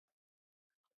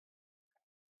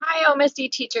Hi,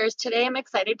 OMSD teachers. Today I'm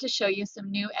excited to show you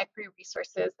some new ECRI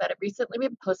resources that have recently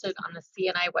been posted on the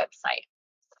CNI website.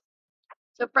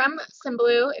 So from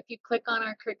Symblue, if you click on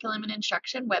our curriculum and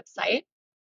instruction website,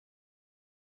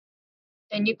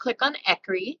 then you click on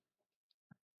ECRI.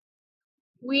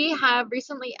 We have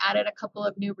recently added a couple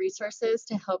of new resources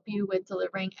to help you with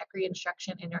delivering ECRI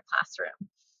instruction in your classroom.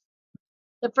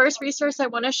 The first resource I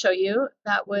want to show you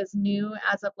that was new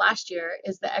as of last year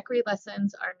is the ECRI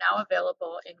lessons are now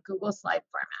available in Google Slide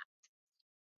format.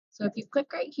 So if you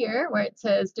click right here where it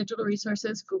says Digital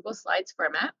Resources Google Slides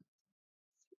format,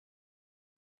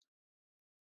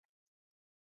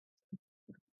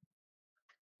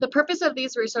 the purpose of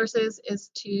these resources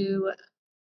is to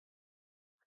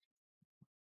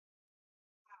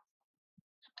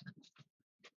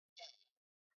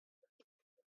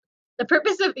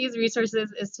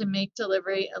make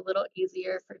delivery a little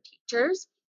easier for teachers.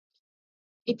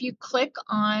 If you click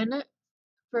on,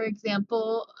 for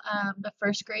example, the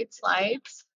first grade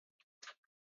slides,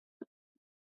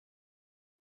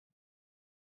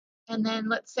 and then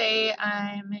let's say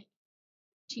I'm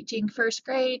teaching first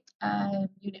grade,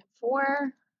 unit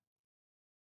 4.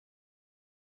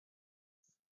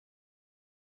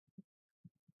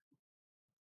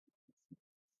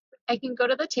 I can go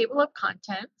to the table of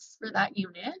contents for that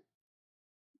unit,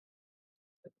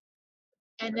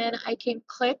 and then I can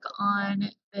click on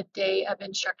the day of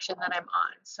instruction that I'm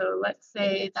on. So let's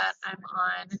say that I'm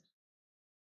on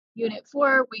Unit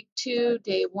 4, Week 2,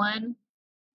 Day 1,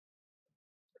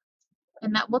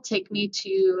 and that will take me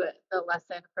to the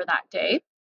lesson for that day.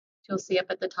 You'll see up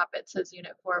at the top it says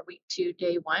Unit 4, Week 2,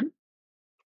 Day 1.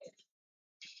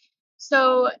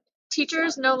 So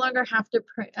teachers no longer have to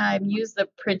use the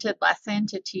printed lesson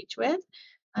to teach with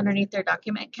underneath their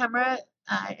document camera.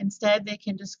 Instead, they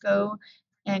can just go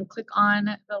and click on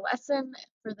the lesson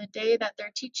for the day that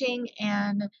they're teaching,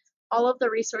 and all of the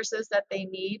resources that they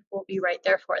need will be right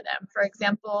there for them. For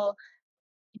example,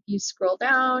 if you scroll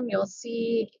down, you'll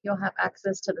have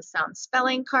access to the sound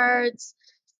spelling cards.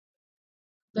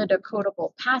 The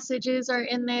decodable passages are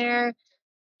in there,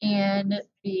 and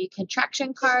the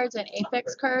contraction cards and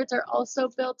affix cards are also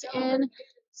built in.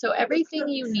 So everything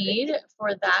you need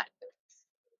for that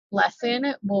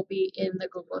lesson will be in the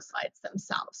Google Slides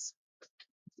themselves.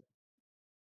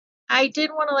 I did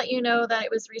want to let you know that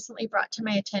it was recently brought to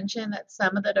my attention that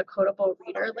some of the decodable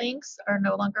reader links are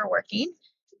no longer working.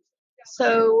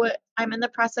 So I'm in the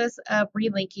process of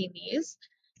relinking these.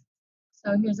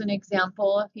 So here's an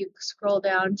example. If you scroll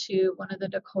down to one of the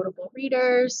decodable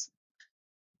readers,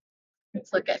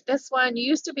 let's look at this one. You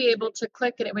used to be able to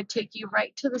click and it would take you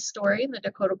right to the story in the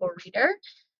decodable reader,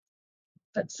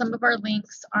 but some of our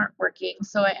links aren't working.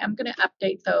 So I am going to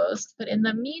update those. But in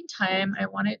the meantime, I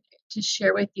wanted to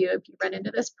share with you, if you run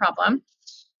into this problem,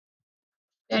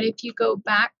 that if you go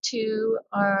back to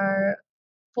our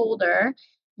folder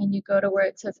and you go to where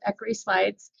it says ECRI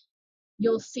Slides,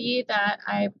 you'll see that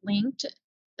I've linked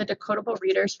the decodable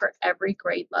readers for every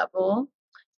grade level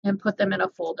and put them in a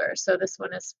folder. So this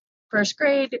one is first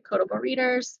grade decodable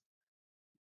readers.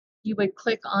 You would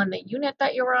click on the unit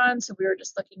that you're on. So we were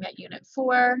just looking at unit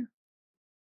 4.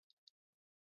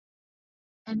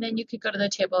 And then you could go to the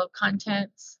table of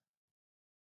contents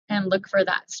and look for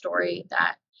that story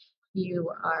that you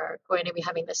are going to be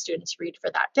having the students read for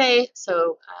that day.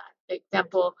 So the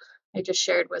example I just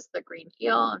shared was the green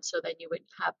eel, and so then you would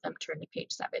have them turn to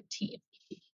page 17.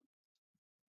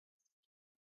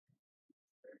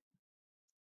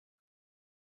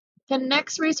 The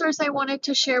next resource I wanted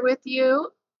to share with you,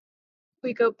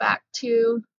 we go back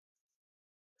to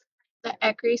the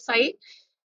ECRI site,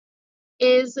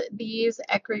 is these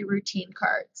ECRI routine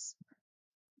cards.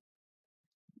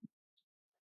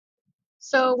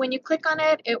 So when you click on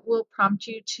it, it will prompt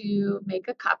you to make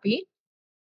a copy.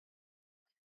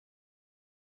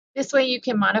 This way you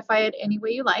can modify it any way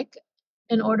you like.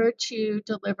 In order to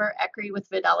deliver ECRI with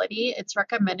fidelity, it's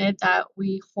recommended that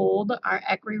we hold our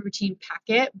ECRI routine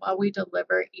packet while we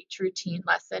deliver each routine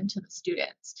lesson to the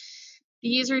students.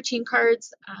 These routine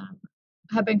cards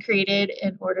have been created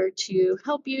in order to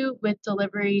help you with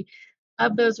delivery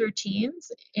of those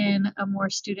routines in a more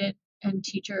student and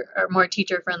teacher or more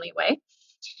teacher-friendly way.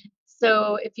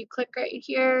 So if you click right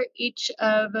here, each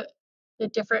of the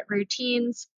different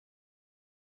routines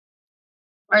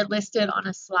are listed on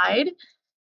a slide.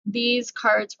 These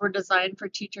cards were designed for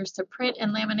teachers to print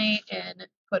and laminate and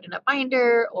put in a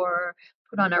binder or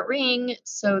put on a ring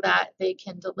so that they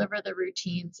can deliver the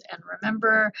routines and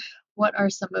remember what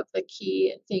are some of the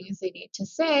key things they need to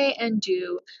say and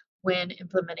do when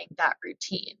implementing that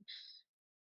routine.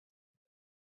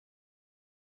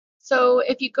 So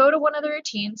if you go to one of the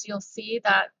routines, you'll see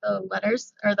that the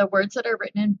letters or the words that are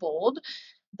written in bold,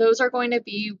 those are going to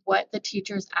be what the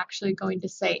teacher is actually going to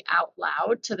say out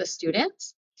loud to the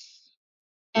students.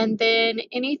 And then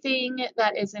anything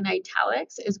that is in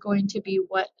italics is going to be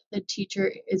what the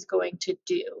teacher is going to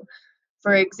do.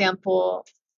 For example,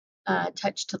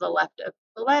 touch to the left of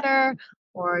the letter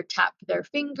or tap their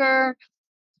finger.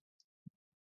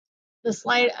 The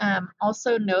slide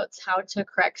also notes how to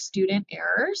correct student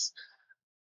errors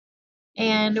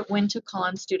and when to call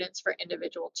on students for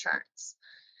individual turns.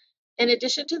 In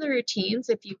addition to the routines,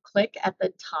 if you click at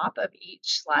the top of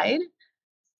each slide,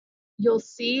 you'll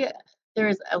see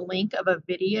there's a link of a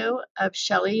video of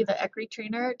Shelley, the ECRI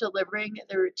trainer, delivering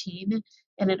the routine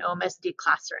in an OMSD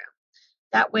classroom.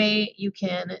 That way you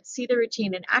can see the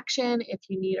routine in action if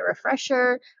you need a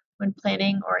refresher when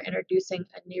planning or introducing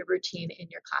a new routine in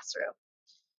your classroom.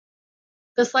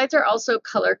 The slides are also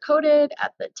color-coded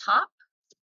at the top.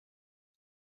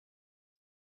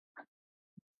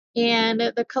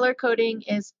 And the color coding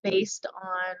is based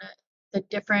on the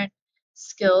different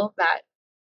skill that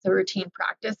the routine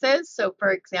practices. So for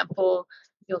example,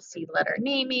 you'll see letter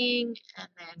naming and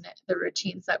then the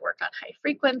routines that work on high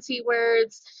frequency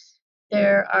words.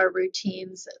 There are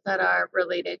routines that are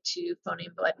related to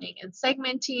phoneme blending and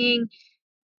segmenting,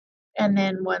 and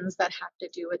then ones that have to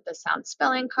do with the sound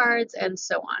spelling cards and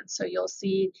so on. So you'll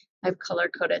see I've color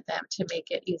coded them to make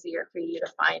it easier for you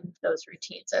to find those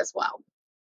routines as well.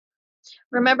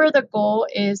 Remember, the goal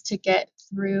is to get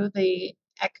through the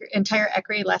entire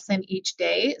ECRI lesson each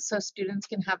day so students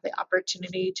can have the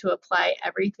opportunity to apply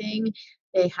everything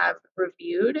they have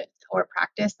reviewed or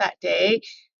practiced that day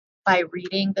by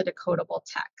reading the decodable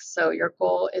text. So your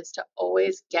goal is to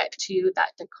always get to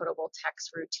that decodable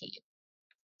text routine.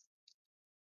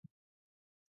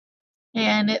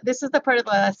 And this is the part of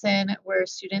the lesson where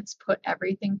students put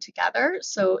everything together.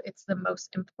 So it's the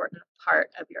most important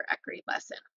part of your ECRI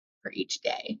lesson for each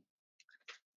day.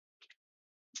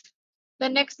 The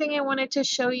next thing I wanted to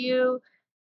show you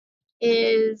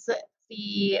is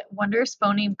the Wonders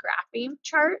phoneme grapheme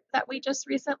chart that we just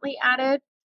recently added.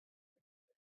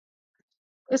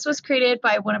 This was created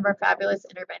by one of our fabulous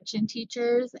intervention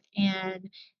teachers, and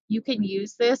you can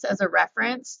use this as a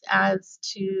reference as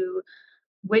to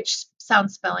which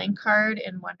sound spelling card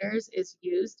in Wonders is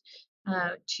used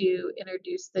to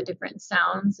introduce the different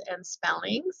sounds and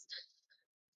spellings.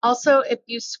 Also, if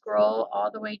you scroll all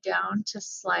the way down to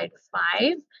slide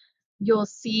 5, you'll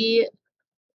see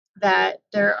that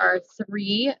there are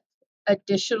 3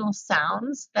 additional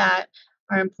sounds that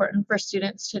are important for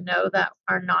students to know that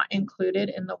are not included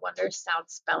in the Wonders sound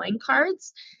spelling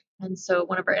cards. And so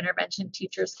one of our intervention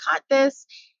teachers caught this,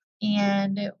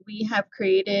 and we have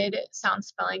created sound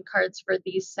spelling cards for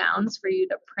these sounds for you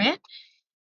to print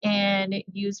and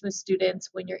use with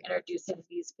students when you're introducing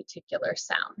these particular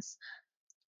sounds.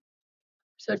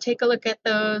 So take a look at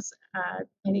those. I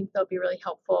think they'll be really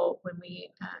helpful when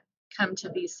we come to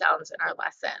these sounds in our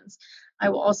lessons. I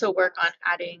will also work on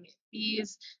adding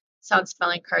these sound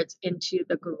spelling cards into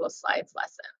the Google Slides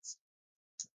lessons.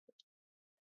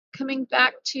 Coming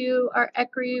back to our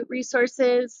ECRI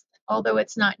resources, although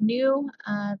it's not new,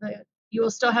 you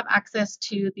will still have access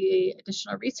to the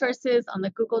additional resources on the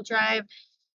Google Drive,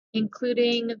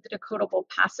 including the decodable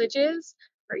passages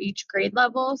for each grade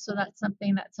level. So that's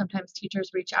something that sometimes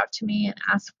teachers reach out to me and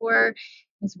ask for,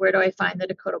 is where do I find the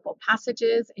decodable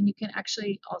passages? And you can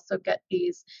actually also get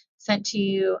these sent to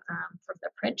you from the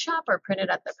print shop or printed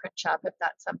at the print shop if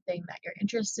that's something that you're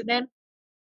interested in.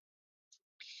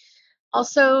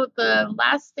 Also, the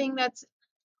last thing that's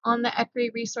on the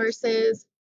ECRI resources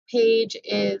page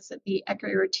is the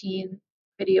ECRI routine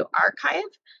video archive.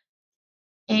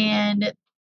 And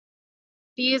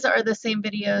these are the same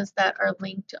videos that are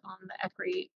linked on the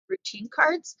ECRI routine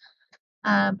cards,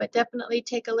 but definitely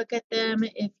take a look at them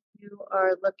if you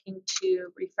are looking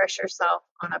to refresh yourself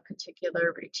on a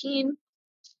particular routine.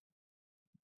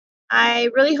 I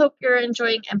really hope you're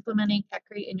enjoying implementing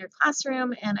ECRI in your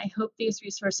classroom, and I hope these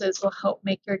resources will help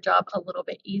make your job a little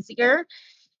bit easier.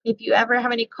 If you ever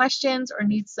have any questions or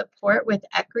need support with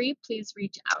ECRI, please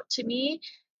reach out to me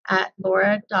at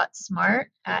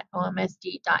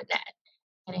laura.smart@omsd.net.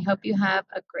 And I hope you have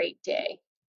a great day.